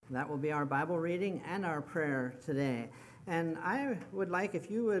That will be our Bible reading and our prayer today. And I would like if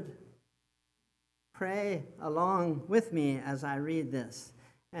you would pray along with me as I read this.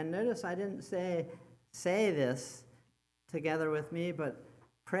 And notice I didn't say this together with me, but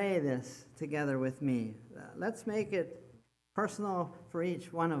pray this together with me. Let's make it personal for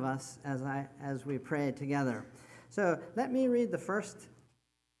each one of us as we pray together. So let me read the first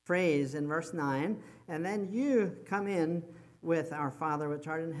phrase in verse 9, and then you come in with our Father which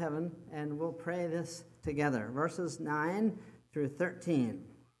art in heaven, and we'll pray this together. Verses 9 through 13.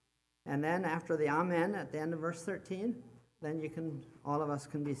 And then after the Amen at the end of verse 13, then all of us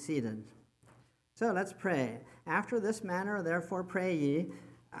can be seated. So let's pray. After this manner, therefore, pray ye,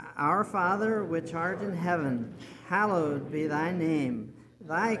 Our Father which art in heaven, hallowed be thy name.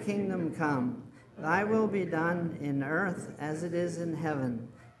 Thy kingdom come. Thy will be done in earth as it is in heaven.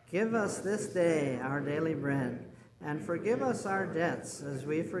 Give us this day our daily bread, and forgive us our debts as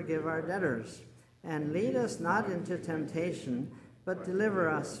we forgive our debtors. And lead us not into temptation, but deliver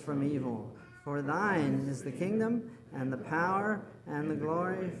us from evil. For thine is the kingdom, and the power, and the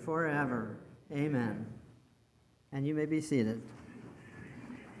glory forever. Amen. And you may be seated.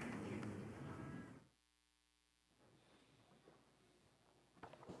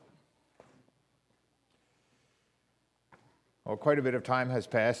 Well, quite a bit of time has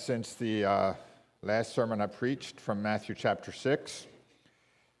passed since the last sermon I preached from Matthew chapter 6,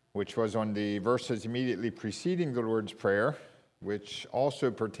 which was on the verses immediately preceding the Lord's Prayer, which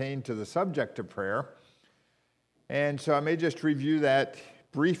also pertain to the subject of prayer. And so I may just review that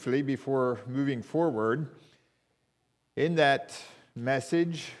briefly before moving forward. In that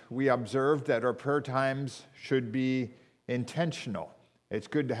message, we observed that our prayer times should be intentional. It's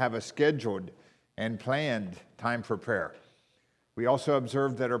good to have a scheduled and planned time for prayer. We also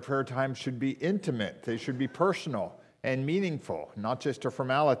observed that our prayer times should be intimate. They should be personal and meaningful, not just a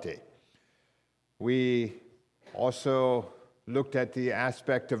formality. We also looked at the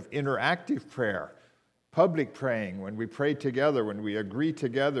aspect of interactive prayer, public praying, when we pray together, when we agree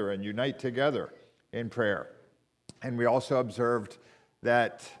together and unite together in prayer. And we also observed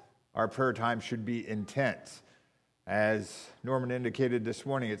that our prayer time should be intense. As Norman indicated this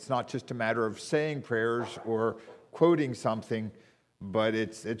morning, it's not just a matter of saying prayers or quoting something, but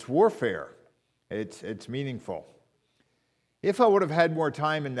it's warfare. It's meaningful. If I would have had more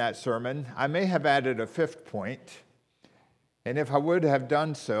time in that sermon, I may have added a fifth point. And if I would have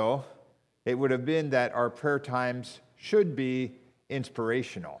done so, it would have been that our prayer times should be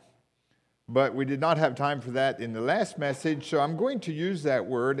inspirational. But we did not have time for that in the last message, so I'm going to use that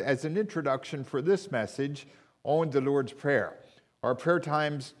word as an introduction for this message on the Lord's Prayer. Our prayer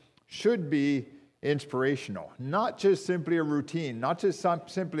times should be inspirational, not just simply a routine, not just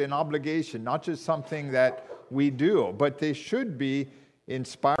simply an obligation, not just something that we do, but they should be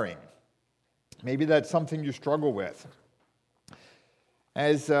inspiring. Maybe that's something you struggle with.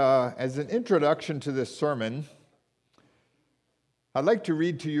 As an introduction to this sermon, I'd like to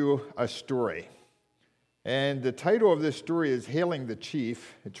read to you a story. And the title of this story is Hailing the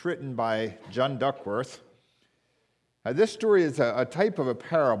Chief. It's written by John Duckworth. This story is a type of a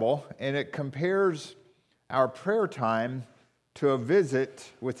parable, and it compares our prayer time to a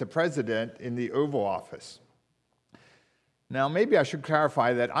visit with the president in the Oval Office. Now, maybe I should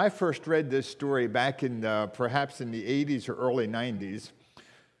clarify that I first read this story back in perhaps in the 80s or early 90s,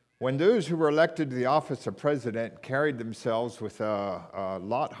 when those who were elected to the office of president carried themselves with a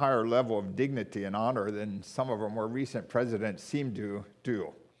lot higher level of dignity and honor than some of our more recent presidents seem to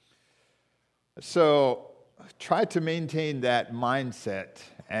do. So try to maintain that mindset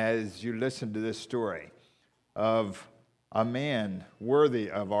as you listen to this story of a man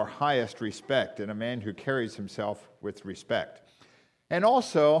worthy of our highest respect and a man who carries himself with respect. And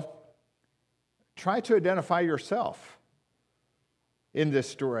also, try to identify yourself in this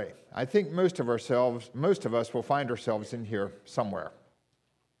story. I think most of us will find ourselves in here somewhere.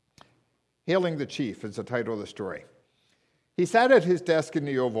 Hailing the Chief is the title of the story. He sat at his desk in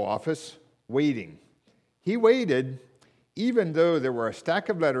the Oval Office, waiting. He waited even though there were a stack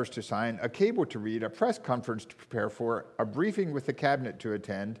of letters to sign, a cable to read, a press conference to prepare for, a briefing with the cabinet to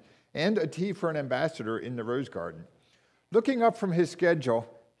attend, and a tea for an ambassador in the Rose Garden. Looking up from his schedule,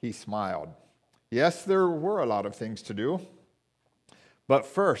 he smiled. Yes, there were a lot of things to do. But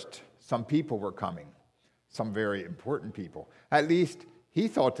first, some people were coming, some very important people. At least he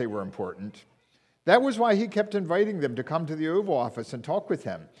thought they were important. That was why he kept inviting them to come to the Oval Office and talk with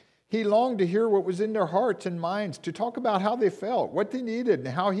him. He longed to hear what was in their hearts and minds, to talk about how they felt, what they needed, and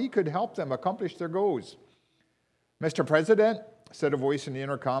how he could help them accomplish their goals. "Mr. President," said a voice in the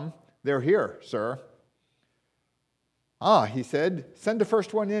intercom, "they're here, sir." "Ah," he said, "send the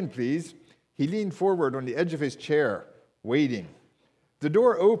first one in, please." He leaned forward on the edge of his chair, waiting. The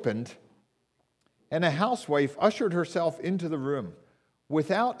door opened, and a housewife ushered herself into the room.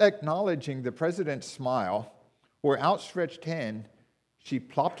 Without acknowledging the president's smile or outstretched hand, she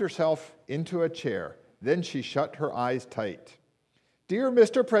plopped herself into a chair. Then she shut her eyes tight. "Dear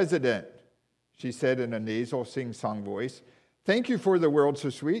Mr. President," she said in a nasal sing-song voice, "thank you for the world so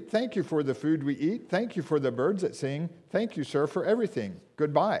sweet. Thank you for the food we eat. Thank you for the birds that sing. Thank you, sir, for everything.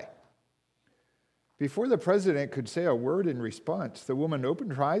 Goodbye." Before the president could say a word in response, the woman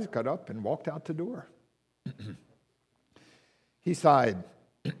opened her eyes, got up, and walked out the door. He sighed.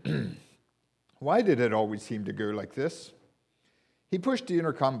 Why did it always seem to go like this? He pushed the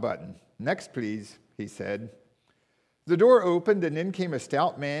intercom button. "Next, please," he said. The door opened, and in came a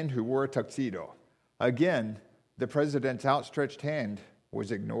stout man who wore a tuxedo. Again, the president's outstretched hand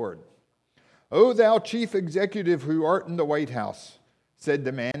was ignored. "O thou chief executive who art in the White House," said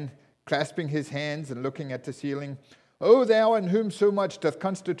the man, clasping his hands and looking at the ceiling. "O thou in whom so much doth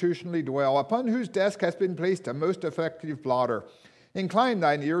constitutionally dwell, upon whose desk hath been placed a most effective blotter, incline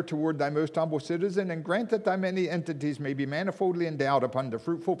thine ear toward thy most humble citizen, and grant that thy many entities may be manifoldly endowed upon the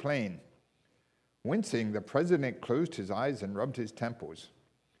fruitful plain." Wincing, the president closed his eyes and rubbed his temples.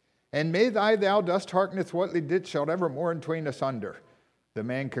 "And may thou dust hearkeneth what did shalt evermore in twain asunder," the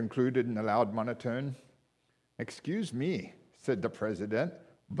man concluded in a loud monotone. "Excuse me," said the president,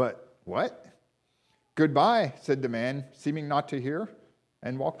 "but what?" "Goodbye," said the man, seeming not to hear,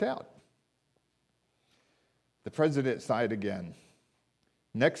 and walked out. The president sighed again.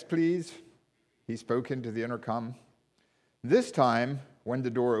 "Next, please," he spoke into the intercom. This time, when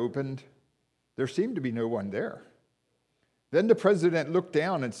the door opened, there seemed to be no one there. Then the president looked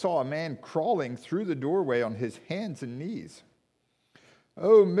down and saw a man crawling through the doorway on his hands and knees.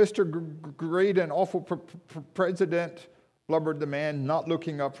 "Oh, Mr. Great and awful president," blubbered the man, not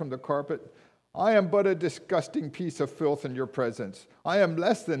looking up from the carpet, "I am but a disgusting piece of filth in your presence. I am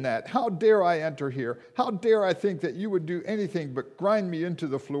less than that. How dare I enter here? How dare I think that you would do anything but grind me into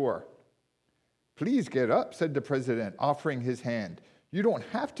the floor?" "Please get up," said the president, offering his hand. "You don't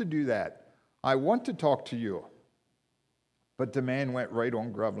have to do that. I want to talk to you." But the man went right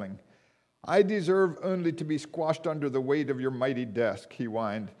on groveling. "I deserve only to be squashed under the weight of your mighty desk," he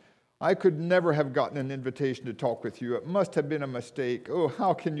whined. "I could never have gotten an invitation to talk with you. It must have been a mistake. Oh,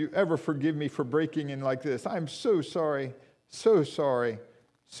 how can you ever forgive me for breaking in like this? I'm so sorry, so sorry,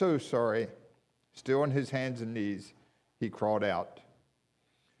 so sorry." Still on his hands and knees, he crawled out.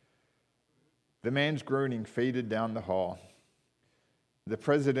 The man's groaning faded down the hall. The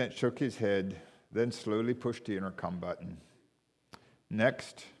president shook his head, then slowly pushed the intercom button.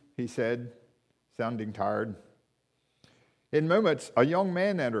 "Next," he said, sounding tired. In moments, a young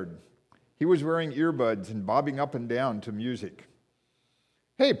man entered. He was wearing earbuds and bobbing up and down to music.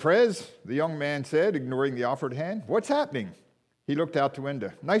 "Hey, Prez," the young man said, ignoring the offered hand. "What's happening?" He looked out the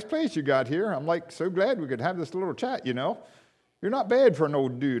window. "Nice place you got here. I'm so glad we could have this little chat, you know. You're not bad for an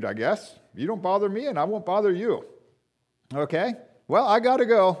old dude, I guess. You don't bother me, and I won't bother you." "Okay, well, I gotta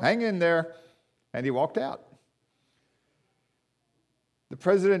go. Hang in there." And he walked out. The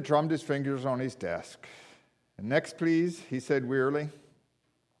president drummed his fingers on his desk. "Next, please," he said wearily.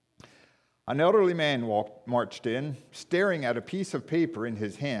 An elderly man marched in, staring at a piece of paper in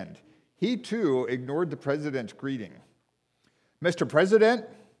his hand. He, too, ignored the president's greeting. "Mr. President,"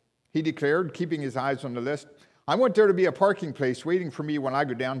 he declared, keeping his eyes on the list, "I want there to be a parking place waiting for me when I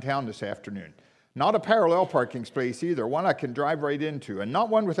go downtown this afternoon. Not a parallel parking space either, one I can drive right into, and not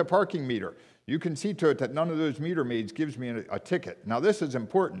one with a parking meter. You can see to it that none of those meter maids gives me a ticket. Now, this is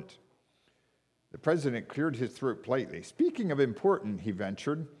important." The president cleared his throat politely. "Speaking of important," he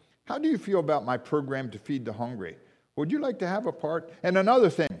ventured, "how do you feel about my program to feed the hungry? Would you like to have a part?" "And another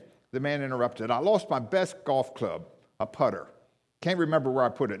thing," the man interrupted, "I lost my best golf club, a putter. Can't remember where I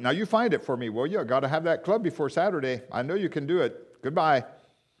put it. Now, you find it for me, will you? I got to have that club before Saturday. I know you can do it. Goodbye."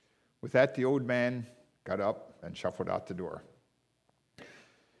 With that, the old man got up and shuffled out the door.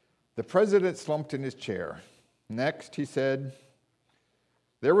 The president slumped in his chair. "Next," he said.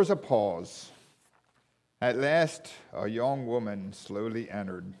 There was a pause. At last, a young woman slowly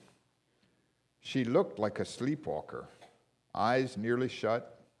entered. She looked like a sleepwalker, eyes nearly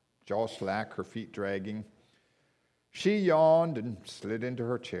shut, jaw slack, her feet dragging. She yawned and slid into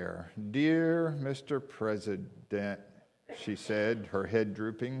her chair. "Dear Mr. President," she said, her head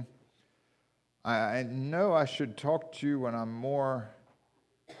drooping, I know I should talk to you when I'm more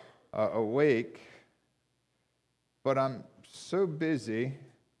awake, but I'm so busy,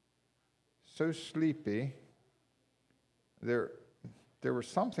 so sleepy. There was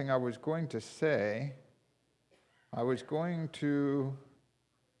something I was going to say, I was going to...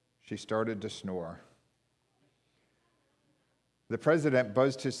 She started to snore. The president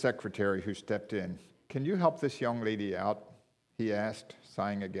buzzed his secretary, who stepped in. "Can you help this young lady out?" he asked,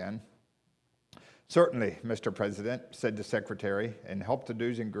 sighing again. "Certainly, Mr. President," said the secretary, and helped the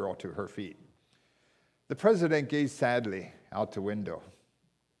dozing girl to her feet. The president gazed sadly out the window.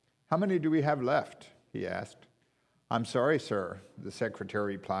 "How many do we have left?" he asked. "I'm sorry, sir," the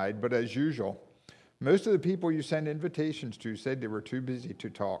secretary replied, "but as usual, most of the people you send invitations to said they were too busy to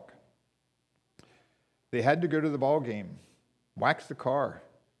talk. They had to go to the ball game, wax the car,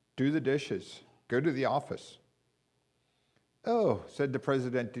 do the dishes, go to the office." "Oh," said the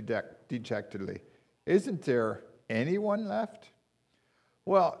president dejectedly, "isn't there anyone left?"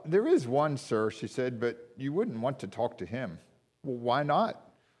 "Well, there is one, sir," she said, "but you wouldn't want to talk to him." "Well, why not?"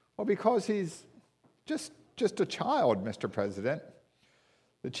 "Well, because he's just a child, Mr. President."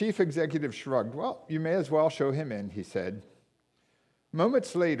 The chief executive shrugged. "Well, you may as well show him in," he said.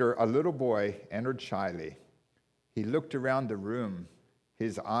 Moments later, a little boy entered shyly. He looked around the room,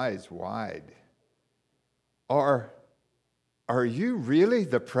 his eyes wide. Are you really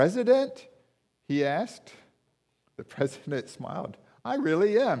the president?" he asked. The president smiled. "I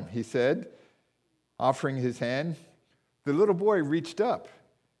really am," he said, offering his hand. The little boy reached up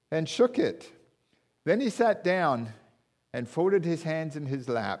and shook it. Then he sat down and folded his hands in his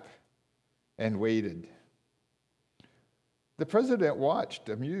lap and waited. The president watched,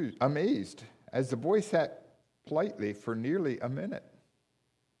 amazed, as the boy sat politely for nearly a minute.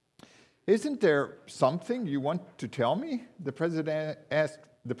 "Isn't there something you want to tell me?" the president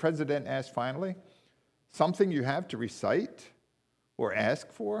asked finally. "Something you have to recite or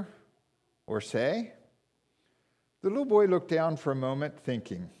ask for or say?" The little boy looked down for a moment,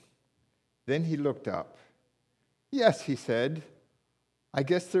 thinking. Then he looked up. "Yes," he said, "I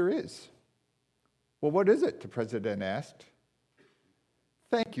guess there is." "Well, what is it?" the president asked.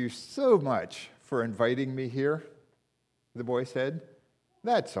 "Thank you so much for inviting me here," the boy said.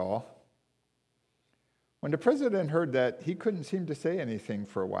 "That's all." When the president heard that, he couldn't seem to say anything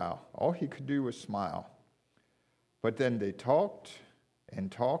for a while. All he could do was smile. But then they talked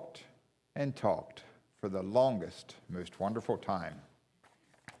and talked and talked for the longest, most wonderful time.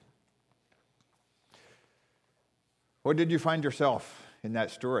 What did you find yourself in that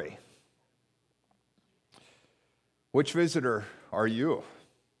story? Which visitor are you?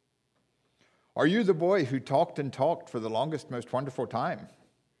 Are you the boy who talked and talked for the longest, most wonderful time?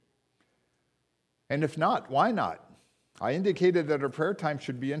 And if not, why not? I indicated that our prayer time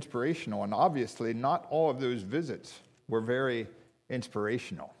should be inspirational, and obviously not all of those visits were very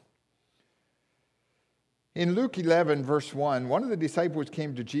inspirational. In Luke 11, verse 1, one of the disciples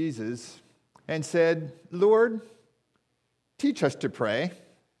came to Jesus and said, "Lord, teach us to pray."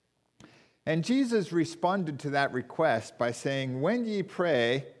 And Jesus responded to that request by saying, "When ye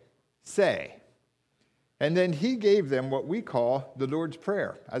pray, say." And then he gave them what we call the Lord's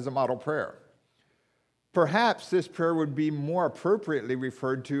Prayer as a model prayer. Perhaps this prayer would be more appropriately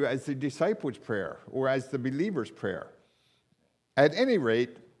referred to as the disciples' prayer or as the believer's prayer. At any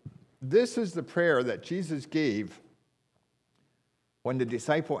rate, this is the prayer that Jesus gave when the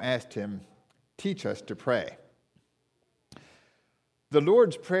disciple asked him, "Teach us to pray." The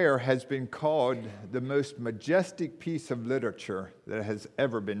Lord's Prayer has been called the most majestic piece of literature that has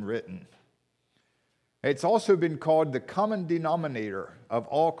ever been written. It's also been called the common denominator of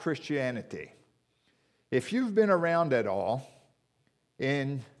all Christianity. If you've been around at all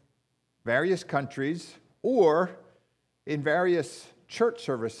in various countries or in various church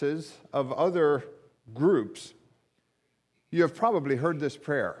services of other groups, you have probably heard this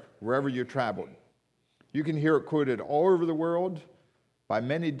prayer wherever you traveled. You can hear it quoted all over the world by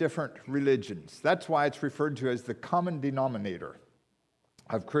many different religions. That's why it's referred to as the common denominator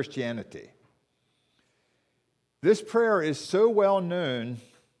of Christianity. This prayer is so well known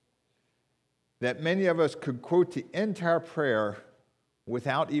that many of us could quote the entire prayer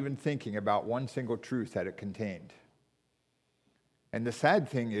without even thinking about one single truth that it contained. And the sad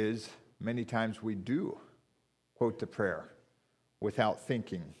thing is, many times we do quote the prayer without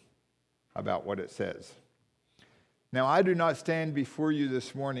thinking about what it says. Now, I do not stand before you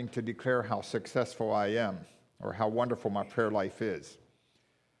this morning to declare how successful I am or how wonderful my prayer life is.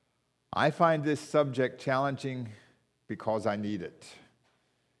 I find this subject challenging because I need it.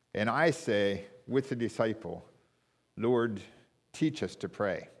 And I say, with the disciple, "Lord, teach us to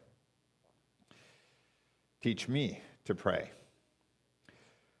pray. Teach me to pray."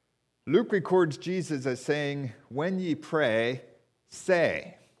 Luke records Jesus as saying, "When ye pray,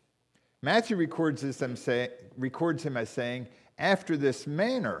 say." Matthew records him as saying, "After this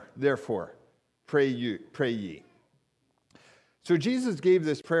manner, therefore, pray ye." So Jesus gave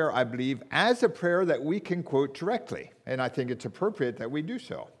this prayer, I believe, as a prayer that we can quote directly, and I think it's appropriate that we do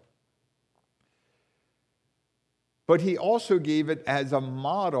so. But he also gave it as a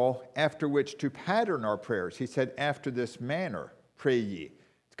model after which to pattern our prayers. He said, after this manner, pray ye.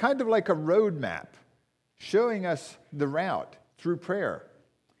 It's kind of like a roadmap, showing us the route through prayer,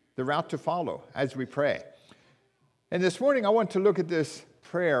 the route to follow as we pray. And this morning, I want to look at this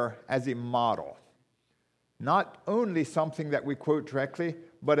prayer as a model. Not only something that we quote directly,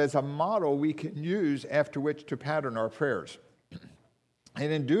 but as a model we can use after which to pattern our prayers.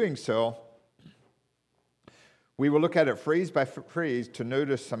 And in doing so, we will look at it phrase by phrase to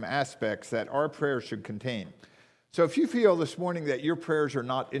notice some aspects that our prayers should contain. So if you feel this morning that your prayers are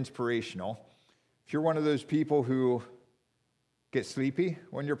not inspirational, if you're one of those people who get sleepy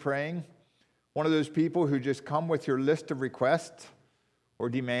when you're praying, one of those people who just come with your list of requests or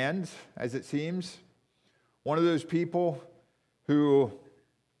demands, as it seems, one of those people who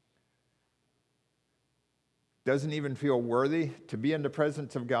doesn't even feel worthy to be in the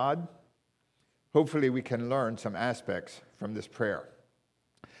presence of God, hopefully we can learn some aspects from this prayer.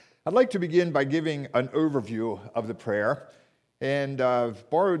 I'd like to begin by giving an overview of the prayer. And I've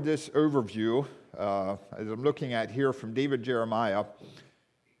borrowed this overview, as I'm looking at here, from David Jeremiah.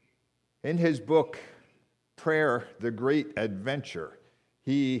 In his book, Prayer, the Great Adventure,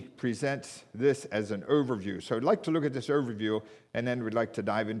 he presents this as an overview. So I'd like to look at this overview, and then we'd like to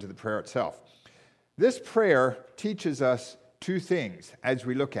dive into the prayer itself. This prayer teaches us two things as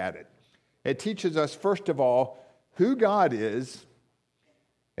we look at it. It teaches us, first of all, who God is.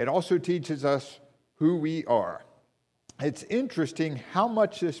 It also teaches us who we are. It's interesting how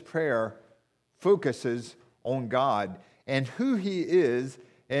much this prayer focuses on God and who He is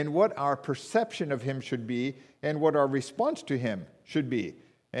and what our perception of Him should be and what our response to Him should be.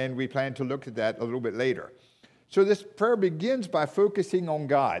 And we plan to look at that a little bit later. So this prayer begins by focusing on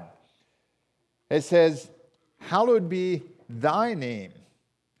God. It says, hallowed be thy name,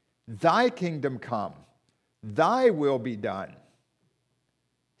 thy kingdom come, thy will be done.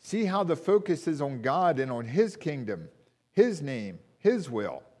 See how the focus is on God and on His kingdom, His name, His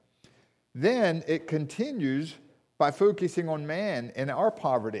will. Then it continues by focusing on man and our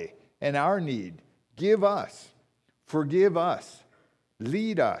poverty and our need. Give us, forgive us,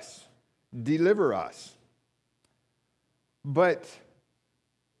 lead us, deliver us. But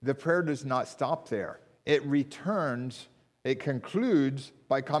the prayer does not stop there. It returns, it concludes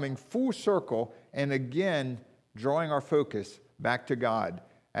by coming full circle and again drawing our focus back to God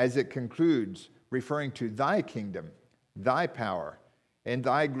as it concludes, referring to thy kingdom, thy power, and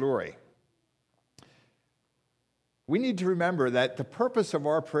thy glory. We need to remember that the purpose of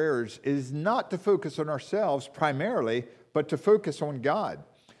our prayers is not to focus on ourselves primarily, but to focus on God.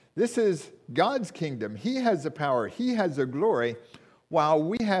 This is God's kingdom. He has the power. He has the glory, while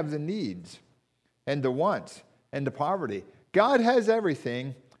we have the needs and the wants and the poverty. God has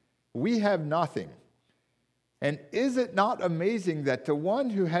everything. We have nothing. And is it not amazing that the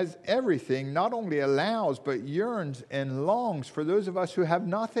one who has everything not only allows, but yearns and longs for those of us who have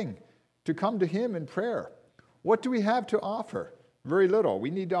nothing to come to Him in prayer? What do we have to offer? Very little.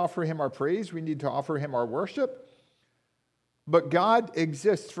 We need to offer Him our praise. We need to offer Him our worship. But God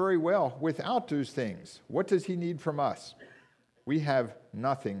exists very well without those things. What does He need from us? We have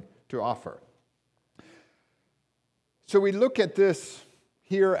nothing to offer. So we look at this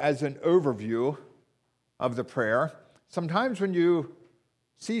here as an overview of the prayer. Sometimes when you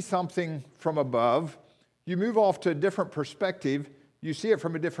see something from above, you move off to a different perspective. You see it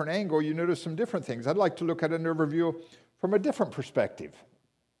from a different angle. You notice some different things. I'd like to look at an overview from a different perspective.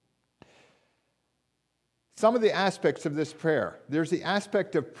 Some of the aspects of this prayer. There's the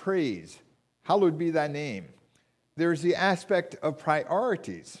aspect of praise. Hallowed be thy name. There's the aspect of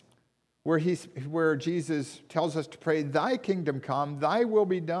priorities, where Jesus tells us to pray, thy kingdom come, thy will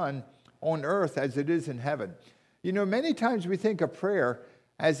be done on earth as it is in heaven. You know, many times we think of prayer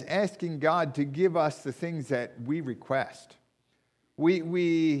as asking God to give us the things that we request. We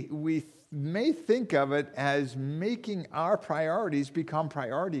may think of it as making our priorities become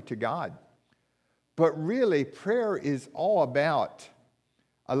priority to God. But really, prayer is all about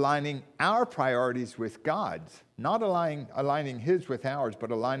aligning our priorities with God's, not aligning His with ours,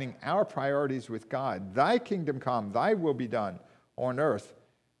 but aligning our priorities with God. Thy kingdom come, thy will be done on earth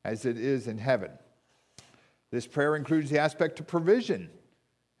as it is in heaven. This prayer includes the aspect of provision,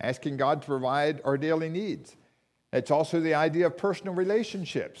 asking God to provide our daily needs. It's also the idea of personal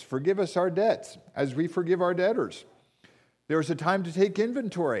relationships. Forgive us our debts as we forgive our debtors. There's a time to take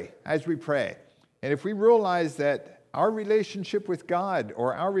inventory as we pray. And if we realize that our relationship with God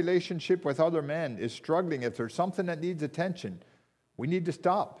or our relationship with other men is struggling, if there's something that needs attention, We need to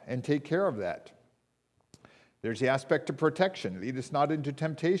stop and take care of that. There's the aspect of protection. Lead us not into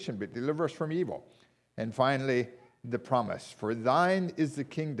temptation, but deliver us from evil. And finally, the promise. For thine is the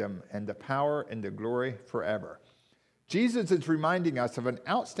kingdom and the power and the glory forever. Jesus is reminding us of an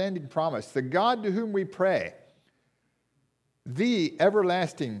outstanding promise. The God to whom we pray, the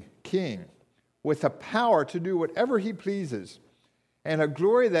everlasting King, with a power to do whatever he pleases, and a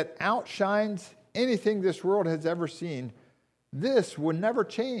glory that outshines anything this world has ever seen, this will never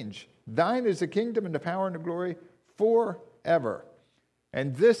change. Thine is the kingdom and the power and the glory forever.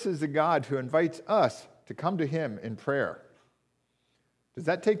 And this is the God who invites us to come to him in prayer. Does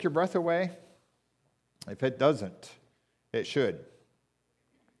that take your breath away? If it doesn't, it should.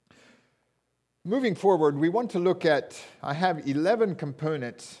 Moving forward, we want to look at, I have 11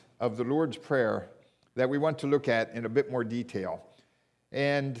 components of the Lord's Prayer that we want to look at in a bit more detail.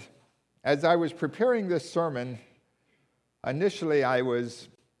 And as I was preparing this sermon, initially I was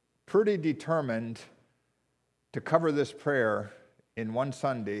pretty determined to cover this prayer in one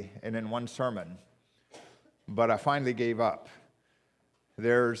Sunday and in one sermon, but I finally gave up.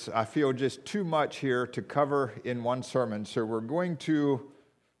 I feel just too much here to cover in one sermon, so we're going to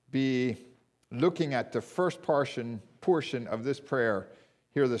be looking at the first portion of this prayer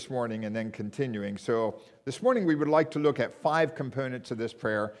here this morning and then continuing. So this morning we would like to look at 5 components of this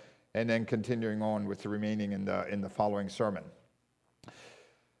prayer and then continuing on with the remaining in the following sermon.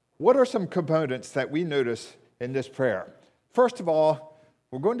 What are some components that we notice in this prayer? First of all,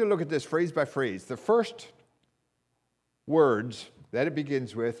 we're going to look at this phrase by phrase. The first words that it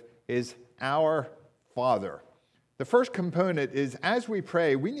begins with is our Father. The first component is, as we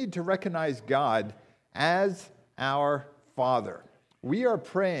pray, we need to recognize God as our Father. We are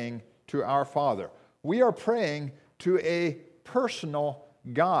praying to our Father. We are praying to a personal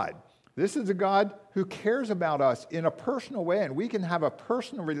God. This is a God who cares about us in a personal way, and we can have a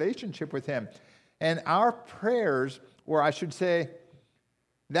personal relationship with him. And our prayers, or I should say,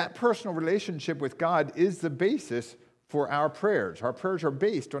 that personal relationship with God is the basis for our prayers. Our prayers are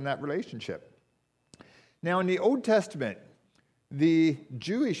based on that relationship. Now, in the Old Testament, the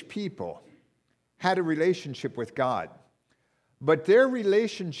Jewish people had a relationship with God, but their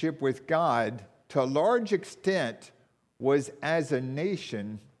relationship with God, to a large extent, was as a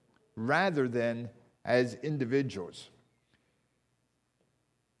nation rather than as individuals.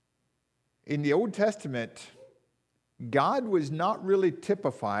 In the Old Testament, God was not really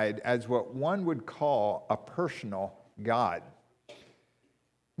typified as what one would call a personal God.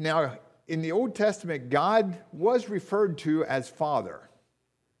 Now, in the Old Testament, God was referred to as Father.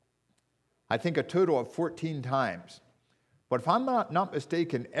 I think a total of 14 times. But if I'm not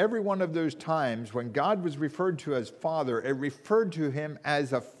mistaken, every one of those times when God was referred to as Father, it referred to him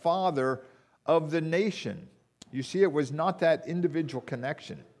as a father of the nation. You see, it was not that individual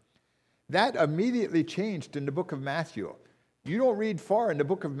connection. That immediately changed in the book of Matthew. You don't read far in the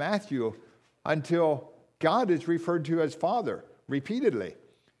book of Matthew until God is referred to as Father repeatedly.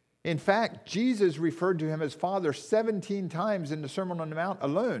 In fact, Jesus referred to him as Father 17 times in the Sermon on the Mount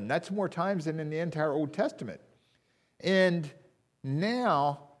alone. That's more times than in the entire Old Testament. And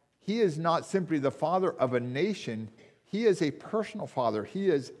now, he is not simply the father of a nation. He is a personal father. He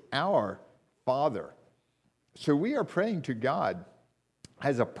is our Father. So we are praying to God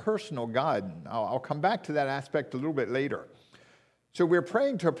as a personal God. I'll come back to that aspect a little bit later. So we're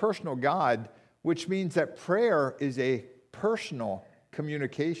praying to a personal God, which means that prayer is a personal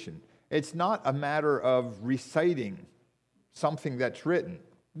communication. It's not a matter of reciting something that's written.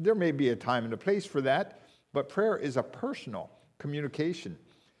 There may be a time and a place for that, but prayer is a personal communication.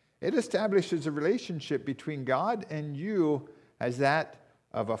 It establishes a relationship between God and you as that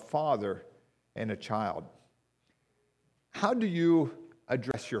of a father and a child. How do you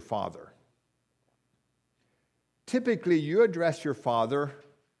address your father? Typically, you address your father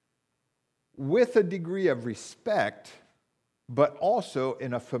with a degree of respect, but also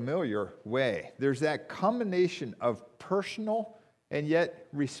in a familiar way. There's that combination of personal and yet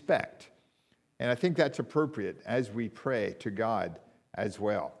respect. And I think that's appropriate as we pray to God as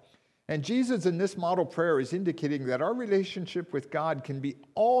well. And Jesus in this model prayer is indicating that our relationship with God can be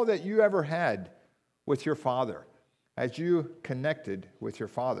all that you ever had with your Father, as you connected with your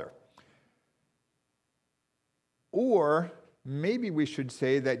Father. Or maybe we should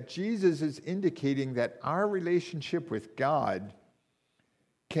say that Jesus is indicating that our relationship with God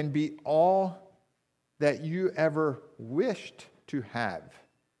can be all that you ever wished to have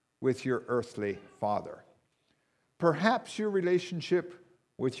with your earthly father. Perhaps your relationship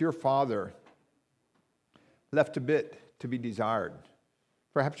with your father left a bit to be desired.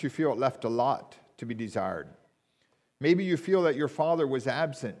 Perhaps you feel it left a lot to be desired. Maybe you feel that your father was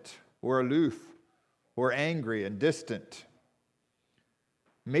absent or aloof or angry and distant.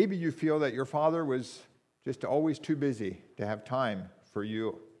 Maybe you feel that your father was just always too busy to have time for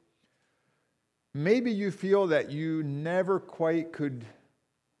you. Maybe you feel that you never quite could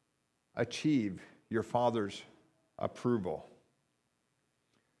achieve your father's approval.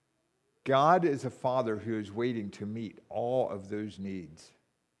 God is a father who is waiting to meet all of those needs.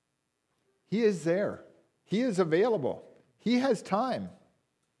 He is there. He is available. He has time.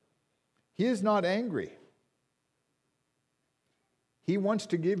 He is not angry. He wants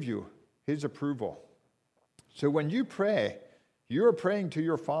to give you his approval. So when you pray, you're praying to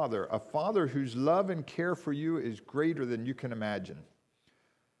your Father, a Father whose love and care for you is greater than you can imagine.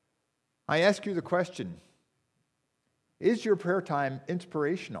 I ask you the question, is your prayer time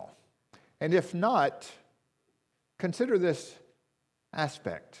inspirational? And if not, consider this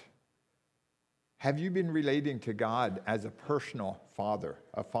aspect. Have you been relating to God as a personal father,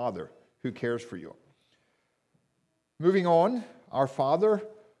 a father who cares for you? Moving on, our Father,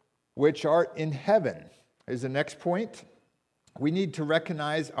 which art in heaven, is the next point. We need to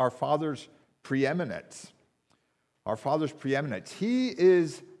recognize our Father's preeminence. Our Father's preeminence. He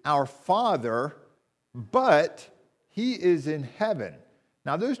is our Father, but he is in heaven.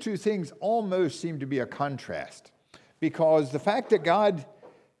 Now, those two things almost seem to be a contrast, because the fact that God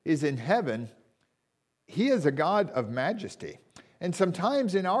is in heaven, he is a God of majesty. And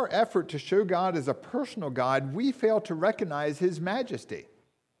sometimes in our effort to show God as a personal God, we fail to recognize his majesty.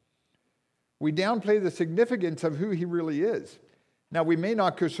 We downplay the significance of who he really is. Now, we may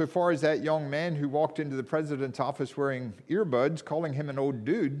not go so far as that young man who walked into the president's office wearing earbuds, calling him an old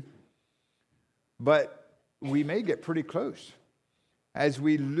dude, but we may get pretty close as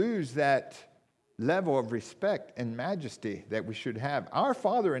we lose that level of respect and majesty that we should have. Our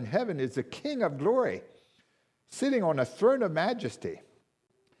Father in heaven is the King of glory, sitting on a throne of majesty.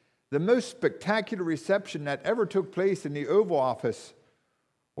 The most spectacular reception that ever took place in the Oval Office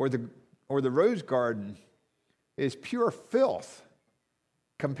or the Rose Garden is pure filth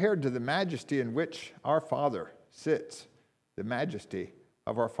compared to the majesty in which our Father sits, the majesty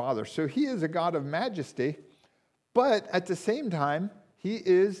of our Father. So he is a God of majesty, but at the same time, he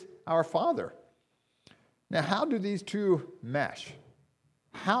is our Father. Now, how do these two mesh?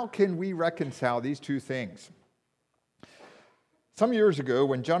 How can we reconcile these two things? Some years ago,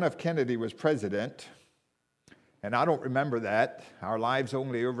 when John F. Kennedy was president, and I don't remember that, our lives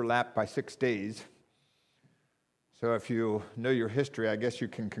only overlapped by 6 days. So if you know your history, I guess you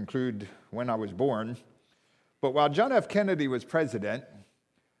can conclude when I was born. But while John F. Kennedy was president,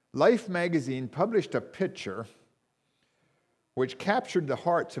 Life magazine published a picture which captured the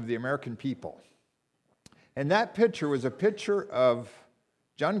hearts of the American people. And that picture was a picture of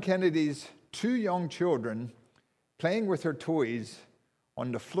John Kennedy's 2 young children playing with their toys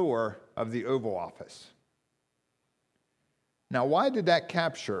on the floor of the Oval Office. Now, why did that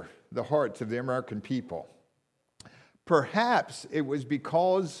capture the hearts of the American people? Perhaps it was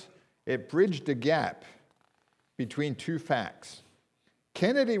because it bridged a gap between 2 facts.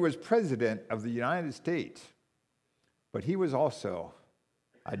 Kennedy was president of the United States, but he was also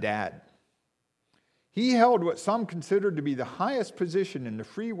a dad. He held what some considered to be the highest position in the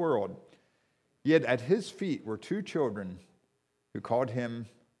free world, yet at his feet were 2 children who called him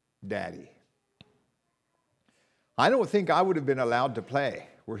Daddy. I don't think I would have been allowed to play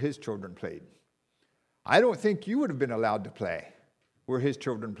where his children played. I don't think you would have been allowed to play where his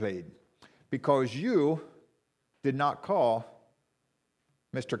children played, because you did not call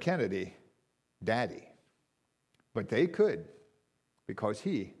Mr. Kennedy Daddy. But they could, because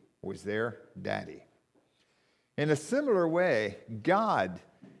he was their daddy. In a similar way, God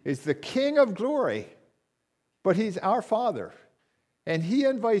is the King of glory, but he's our Father. And he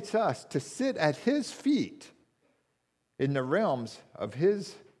invites us to sit at his feet in the realms of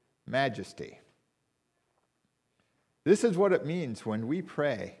his majesty. This is what it means when we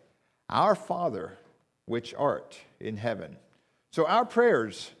pray, "Our Father, which art in heaven." So our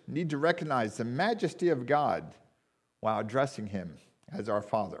prayers need to recognize the majesty of God while addressing him as our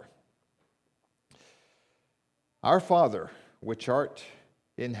Father. Our Father, which art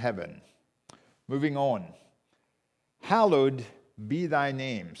in heaven. Moving on. Hallowed be thy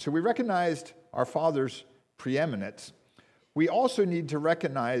name. So we recognized our Father's preeminence. We also need to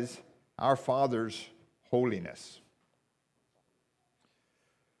recognize our Father's holiness.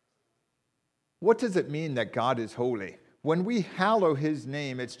 What does it mean that God is holy? When we hallow his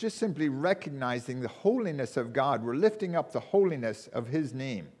name, it's just simply recognizing the holiness of God. We're lifting up the holiness of his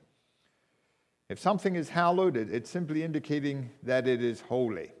name. If something is hallowed, it's simply indicating that it is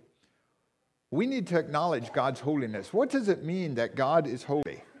holy. we need to acknowledge God's holiness. What does it mean that God is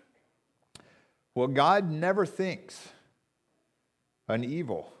holy? Well, God never thinks an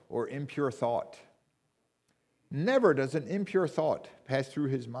evil or impure thought. Never does an impure thought pass through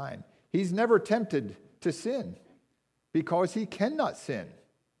his mind. He's never tempted to sin because he cannot sin.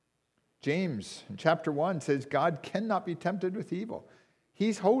 James in chapter 1 says God cannot be tempted with evil.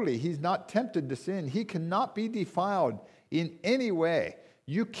 He's holy. He's not tempted to sin. He cannot be defiled in any way.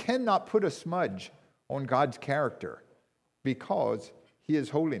 You cannot put a smudge on God's character because he is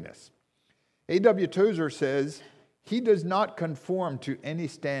holiness. A.W. Tozer says he does not conform to any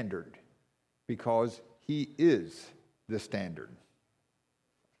standard because he is the standard.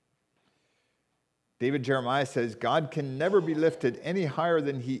 David Jeremiah says God can never be lifted any higher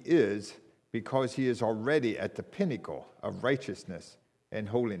than he is because he is already at the pinnacle of righteousness and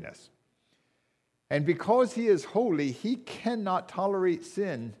holiness. And because he is holy, he cannot tolerate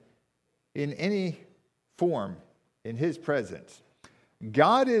sin in any form in his presence.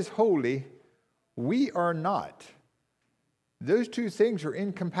 God is holy, we are not. Those two things are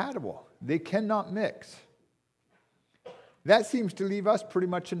incompatible. They cannot mix. That seems to leave us pretty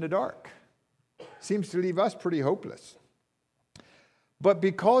much in the dark. Seems to leave us pretty hopeless. But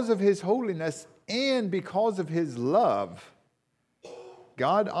because of his holiness and because of his love,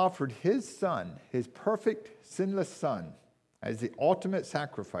 God offered his Son, his perfect, sinless Son, as the ultimate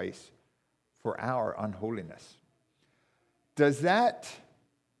sacrifice for our unholiness. Does that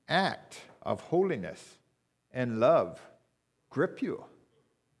act of holiness and love grip you?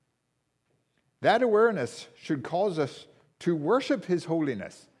 That awareness should cause us to worship his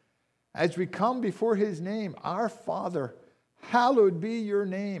holiness. As we come before his name, our Father, hallowed be your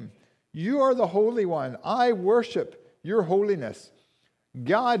name. You are the Holy One. I worship your holiness.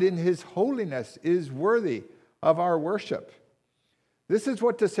 God in his holiness is worthy of our worship. This is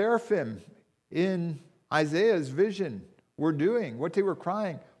what the seraphim in Isaiah's vision were doing, what they were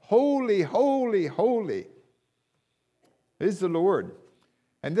crying. Holy, holy, holy is the Lord.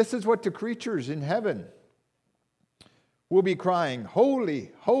 And this is what the creatures in heaven will be crying, holy,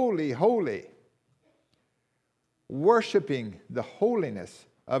 holy, holy, worshiping the holiness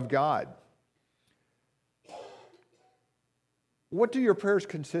of God. What do your prayers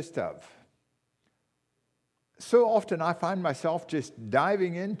consist of? So often I find myself just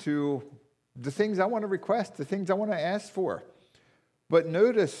diving into the things I want to request, the things I want to ask for. But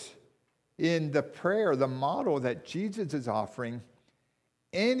notice in the prayer, the model that Jesus is offering,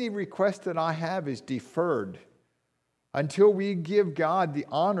 any request that I have is deferred until we give God the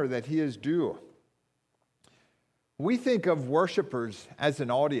honor that he is due. We think of worshipers as an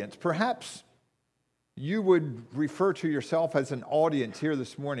audience. Perhaps you would refer to yourself as an audience here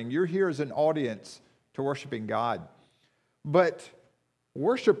this morning. You're here as an audience to worshiping God. But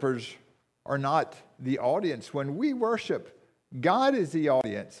worshipers are not the audience. When we worship, God is the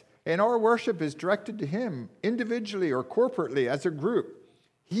audience, and our worship is directed to him individually or corporately as a group.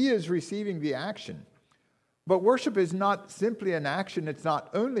 He is receiving the action. But worship is not simply an action. It's not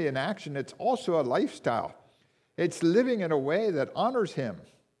only an action, it's also a lifestyle. It's living in a way that honors him,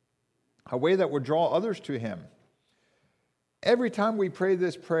 a way that will draw others to him. Every time we pray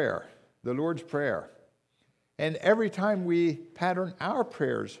this prayer, the Lord's Prayer, and every time we pattern our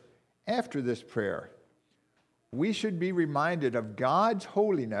prayers after this prayer, we should be reminded of God's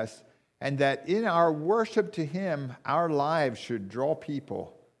holiness and that in our worship to him, our lives should draw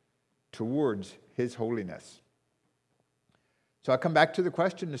people towards his holiness. So I come back to the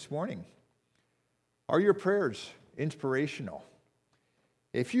question this morning. Are your prayers inspirational?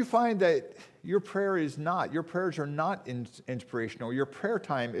 If you find that your prayers are not inspirational, your prayer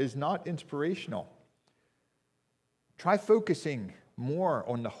time is not inspirational, try focusing more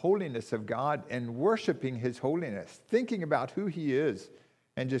on the holiness of God and worshiping his holiness, thinking about who he is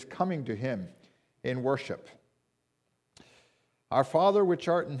and just coming to him in worship. Our Father which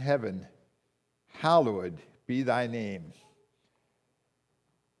art in heaven, hallowed be thy name.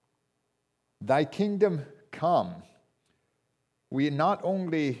 Thy kingdom come. We not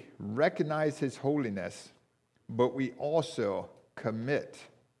only recognize his holiness, but we also commit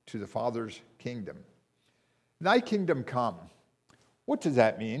to the Father's kingdom. Thy kingdom come. What does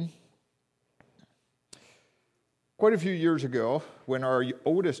that mean? Quite a few years ago, when our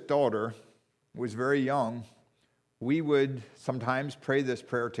oldest daughter was very young, we would sometimes pray this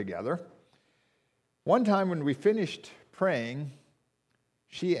prayer together. One time when we finished praying,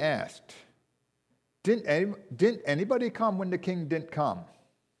 she asked, Didn't anybody come when the king didn't come?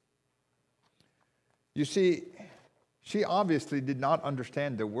 You see, she obviously did not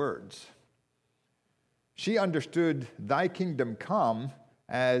understand the words. She understood thy kingdom come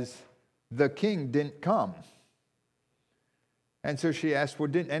as the king didn't come. And so she asked, well,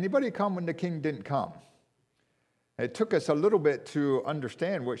 didn't anybody come when the king didn't come? It took us a little bit to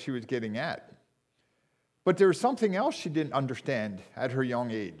understand what she was getting at. But there was something else she didn't understand at her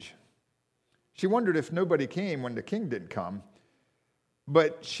young age. She wondered if nobody came when the king didn't come.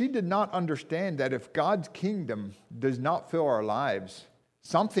 But she did not understand that if God's kingdom does not fill our lives,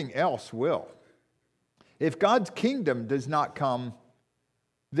 something else will. If God's kingdom does not come,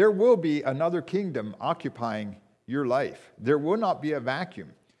 there will be another kingdom occupying your life. There will not be a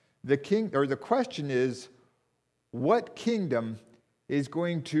vacuum. The question is, what kingdom is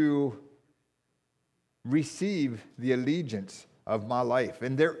going to receive the allegiance of my life?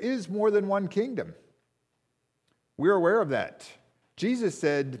 And there is more than one kingdom. We're aware of that. Jesus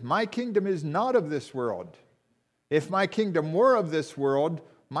said, my kingdom is not of this world. If my kingdom were of this world,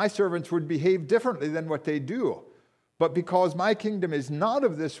 my servants would behave differently than what they do. But because my kingdom is not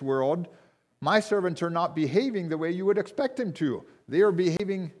of this world, my servants are not behaving the way you would expect them to. They are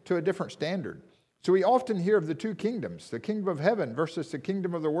behaving to a different standard. So we often hear of the two kingdoms, the kingdom of heaven versus the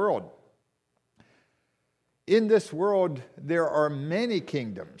kingdom of the world. In this world, there are many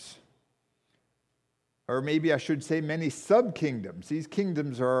kingdoms, or maybe I should say many sub-kingdoms. These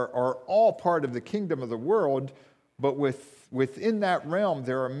kingdoms are all part of the kingdom of the world, but within that realm,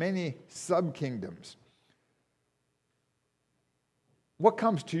 there are many sub-kingdoms. What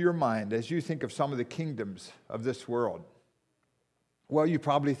comes to your mind as you think of some of the kingdoms of this world? Well, you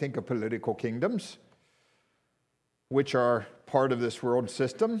probably think of political kingdoms, which are part of this world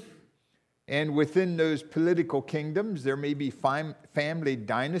system. And within those political kingdoms, there may be family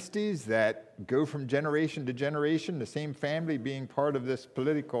dynasties that go from generation to generation, the same family being part of this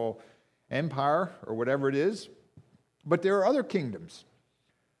political empire or whatever it is. But there are other kingdoms.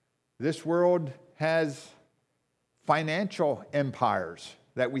 This world has financial empires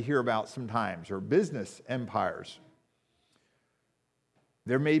that we hear about sometimes, or business empires.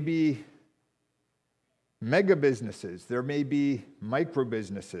 There may be mega businesses. There may be micro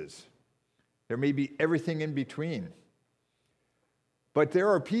businesses. There may be everything in between. But there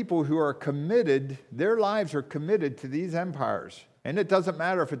are people who are committed, their lives are committed to these empires. And it doesn't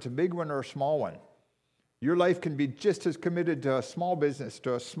matter if it's a big one or a small one. Your life can be just as committed to a small business,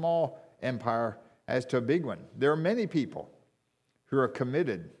 to a small empire, as to a big one. There are many people who are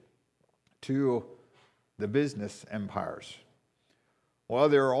committed to the business empires. Well,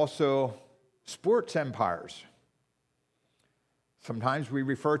 there are also sports empires. Sometimes we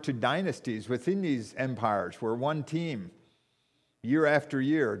refer to dynasties within these empires where one team, year after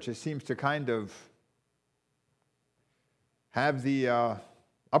year, just seems to kind of have the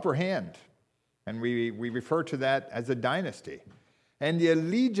upper hand. And we refer to that as a dynasty. And the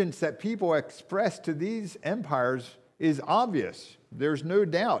allegiance that people express to these empires is obvious. There's no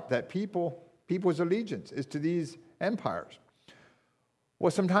doubt that people's allegiance is to these empires. Well,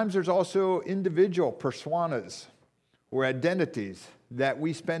 sometimes there's also individual personas or identities that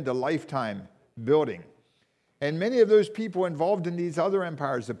we spend a lifetime building. And many of those people involved in these other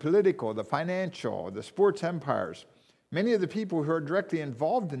empires, the political, the financial, the sports empires, many of the people who are directly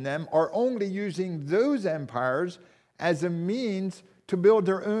involved in them are only using those empires as a means to build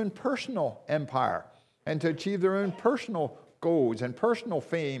their own personal empire and to achieve their own personal goals and personal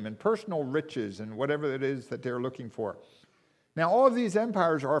fame and personal riches and whatever it is that they're looking for. Now, all of these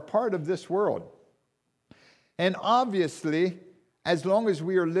empires are part of this world. And obviously, as long as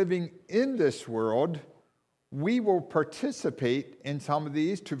we are living in this world, we will participate in some of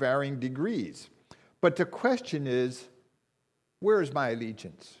these to varying degrees. But the question is, where is my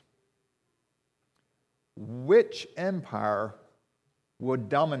allegiance? Which empire will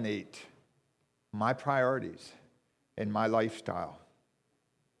dominate my priorities and my lifestyle?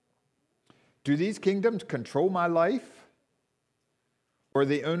 Do these kingdoms control my life? Or are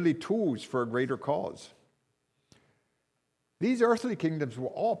they only tools for a greater cause? These earthly kingdoms will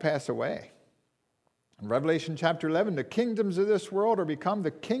all pass away. In Revelation chapter 11, the kingdoms of this world are become the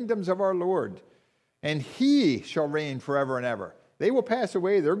kingdoms of our Lord, and He shall reign forever and ever. They will pass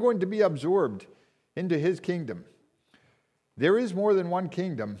away. They're going to be absorbed into His kingdom. There is more than one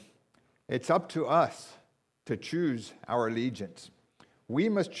kingdom. It's up to us to choose our allegiance. We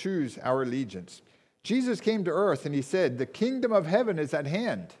must choose our allegiance. Jesus came to earth and He said, the kingdom of heaven is at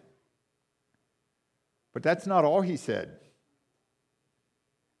hand. But that's not all He said.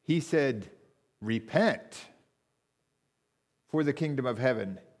 He said, repent, for the kingdom of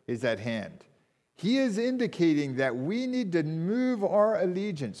heaven is at hand. He is indicating that we need to move our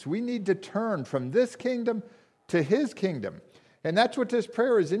allegiance. We need to turn from this kingdom to His kingdom. And that's what this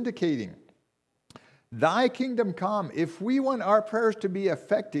prayer is indicating. Thy kingdom come. If we want our prayers to be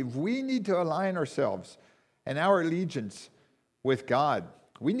effective, we need to align ourselves and our allegiance with God.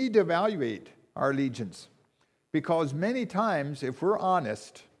 We need to evaluate our allegiance, because many times, if we're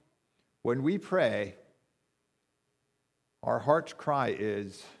honest, when we pray, our heart's cry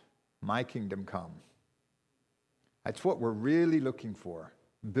is, my kingdom come. That's what we're really looking for,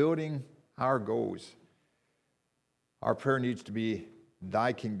 building our goals. Our prayer needs to be,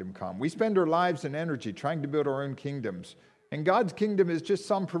 thy kingdom come. We spend our lives and energy trying to build our own kingdoms. And God's kingdom is just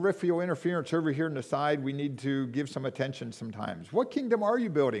some peripheral interference over here on the side we need to give some attention sometimes. What kingdom are you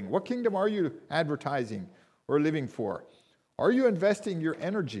building? What kingdom are you advertising or living for? Are you investing your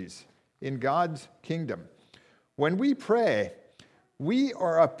energies in God's kingdom? When we pray, we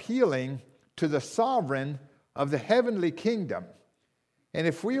are appealing to the sovereign of the heavenly kingdom. And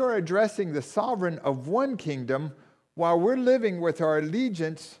if we are addressing the sovereign of one kingdom while we're living with our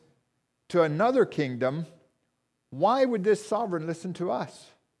allegiance to another kingdom, why would this sovereign listen to us?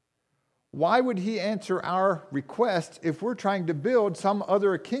 Why would he answer our requests if we're trying to build some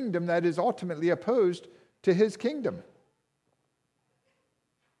other kingdom that is ultimately opposed to his kingdom?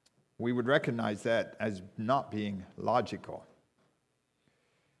 We would recognize that as not being logical.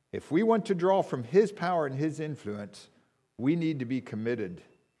 If we want to draw from his power and his influence, we need to be committed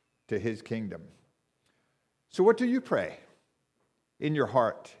to his kingdom. So what do you pray in your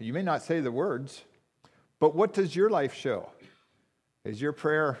heart? You may not say the words, but what does your life show? Is your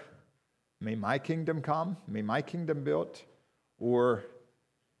prayer, may my kingdom come, may my kingdom built, or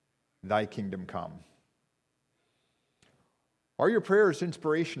thy kingdom come? Are your prayers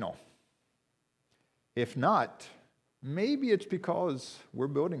inspirational? If not, maybe it's because we're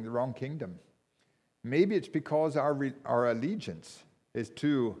building the wrong kingdom. Maybe it's because our allegiance is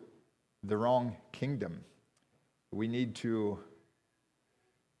to the wrong kingdom. We need to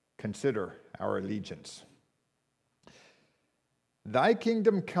consider our allegiance. Thy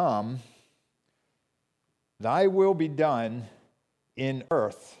kingdom come, thy will be done in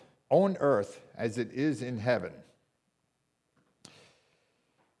earth, on earth, as it is in heaven.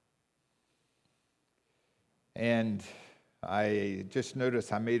 And I just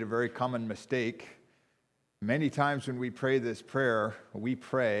noticed I made a very common mistake. Many times when we pray this prayer, we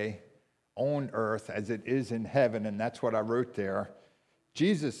pray on earth as it is in heaven, and that's what I wrote there.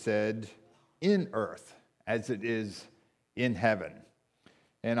 Jesus said, in earth as it is in heaven.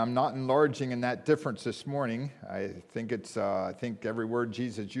 And I'm not enlarging in that difference this morning. I think every word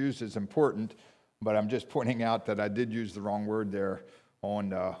Jesus used is important, but I'm just pointing out that I did use the wrong word there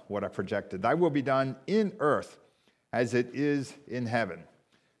on what I projected. Thy will be done in earth as it is in heaven.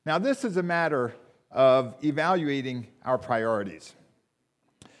 Now, this is a matter of evaluating our priorities.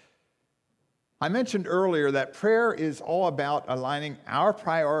 I mentioned earlier that prayer is all about aligning our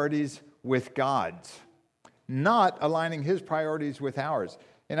priorities with God's, not aligning his priorities with ours.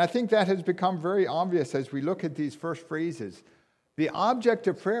 And I think that has become very obvious as we look at these first phrases. The object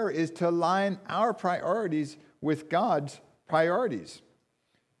of prayer is to align our priorities with God's priorities.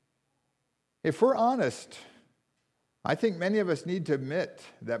 If we're honest, I think many of us need to admit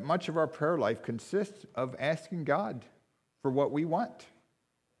that much of our prayer life consists of asking God for what we want.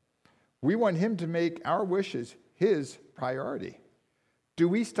 We want him to make our wishes his priority. Do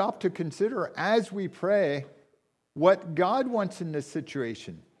we stop to consider as we pray what God wants in this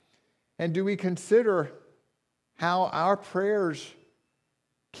situation? And do we consider how our prayers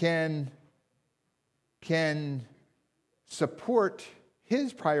can support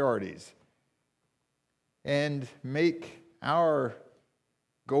his priorities and make our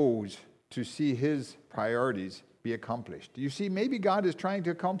goals to see his priorities be accomplished? You see, maybe God is trying to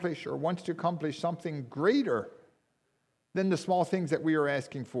accomplish or wants to accomplish something greater than the small things that we are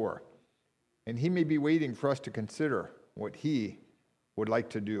asking for. And he may be waiting for us to consider what he would like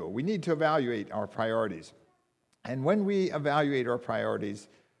to do. We need to evaluate our priorities. And when we evaluate our priorities,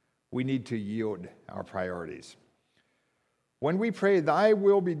 we need to yield our priorities. When we pray, thy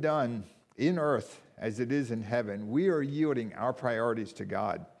will be done in earth as it is in heaven, we are yielding our priorities to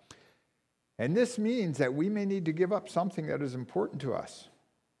God. And this means that we may need to give up something that is important to us.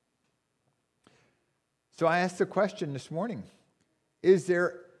 So I asked the question this morning, is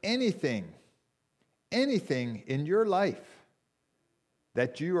there anything in your life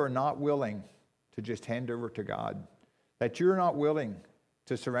that you are not willing to just hand over to God, that you're not willing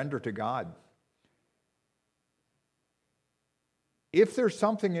to surrender to God? If there's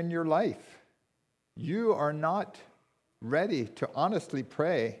something in your life you are not ready to honestly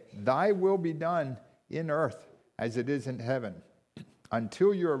pray, thy will be done in earth as it is in heaven,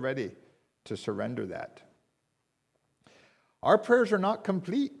 until you are ready to surrender that. Our prayers are not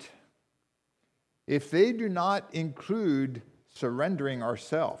complete if they do not include surrendering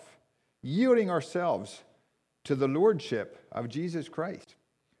ourselves, yielding ourselves to the lordship of Jesus Christ.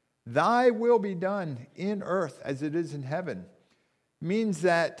 Thy will be done in earth as it is in heaven means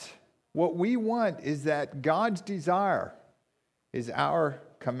that what we want is that God's desire is our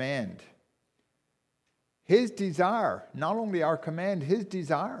command. His desire, not only our command, his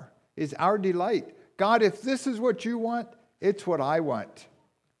desire is our delight. God, if this is what you want, it's what I want.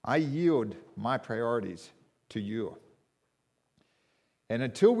 I yield my priorities to you. And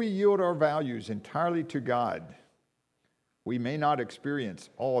until we yield our values entirely to God, we may not experience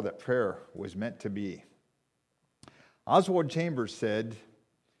all that prayer was meant to be. Oswald Chambers said,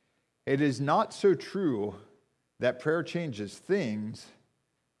 "It is not so true that prayer changes things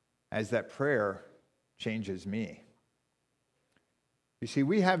as that prayer changes me." You see,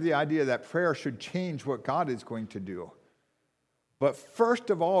 we have the idea that prayer should change what God is going to do. But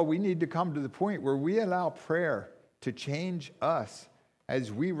first of all, we need to come to the point where we allow prayer to change us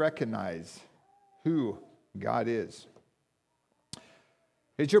as we recognize who God is.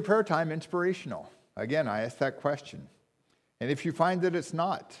 Is your prayer time inspirational? Again, I ask that question. And if you find that it's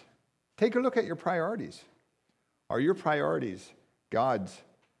not, take a look at your priorities. Are your priorities God's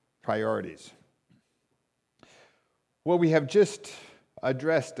priorities? Well, we have just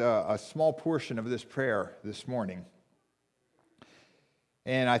addressed a small portion of this prayer this morning.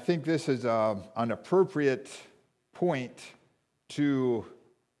 And I think this is an appropriate point to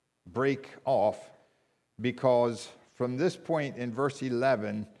break off, because from this point in verse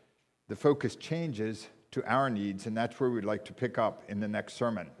 11, the focus changes to our needs, and that's where we'd like to pick up in the next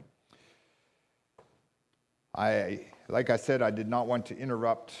sermon. Like I said, I did not want to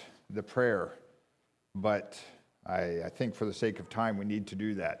interrupt the prayer, but I think for the sake of time, we need to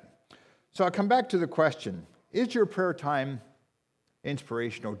do that. So I come back to the question, is your prayer time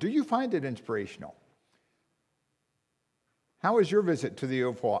inspirational? Do you find it inspirational? How is your visit to the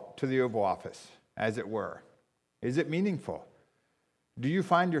Oval Office, as it were? Is it meaningful? Do you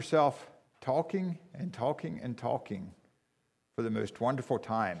find yourself talking and talking and talking for the most wonderful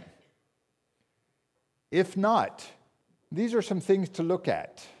time? If not, these are some things to look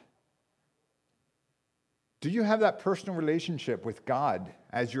at. Do you have that personal relationship with God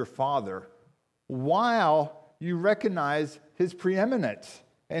as your Father while you recognize his preeminence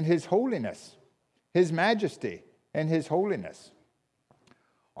and his holiness, his majesty and his holiness?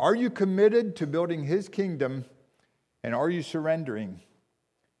 Are you committed to building his kingdom, and are you surrendering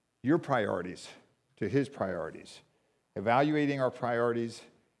your priorities to his priorities, evaluating our priorities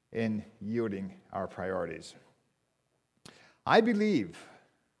and yielding our priorities? I believe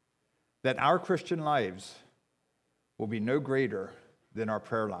that our Christian lives will be no greater than our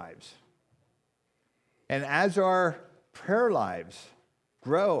prayer lives. And as our prayer lives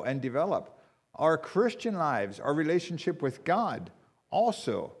grow and develop, our Christian lives, our relationship with God,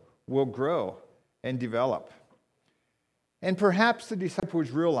 also will grow and develop. And perhaps the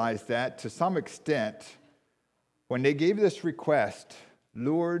disciples realized that to some extent when they gave this request,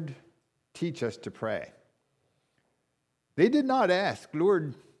 "Lord, teach us to pray." They did not ask,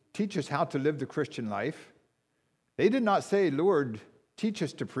 "Lord, teach us how to live the Christian life." They did not say, "Lord, teach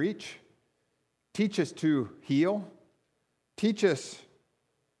us to preach. Teach us to heal. Teach us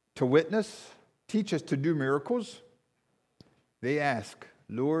to witness. Teach us to do miracles." They ask,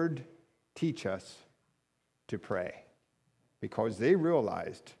 "Lord, teach us to pray." Because they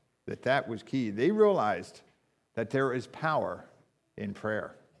realized that that was key. They realized that there is power in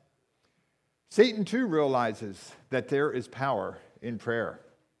prayer. Satan too realizes that there is power in prayer.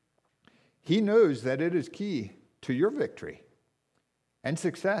 He knows that it is key to your victory and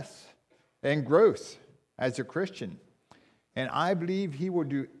success and growth as a Christian. And I believe he will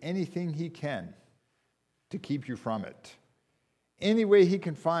do anything he can to keep you from it. Any way he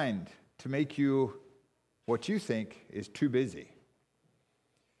can find to make you what you think is too busy.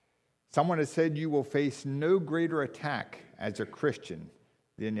 Someone has said you will face no greater attack as a Christian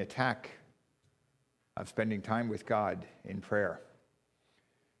than the attack of spending time with God in prayer.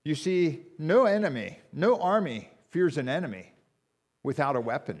 You see, no enemy, no army fears an enemy without a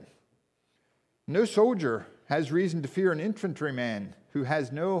weapon. No soldier has reason to fear an infantryman who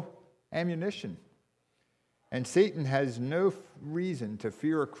has no ammunition. And Satan has no reason to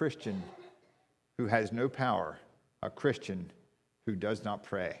fear a Christian who has no power, a Christian who does not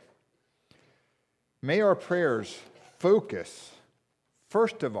pray. May our prayers focus,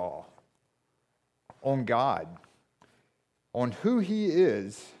 first of all, on God, on who he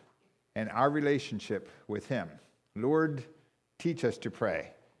is and our relationship with him. Lord, teach us to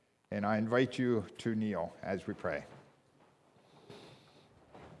pray. And I invite you to kneel as we pray.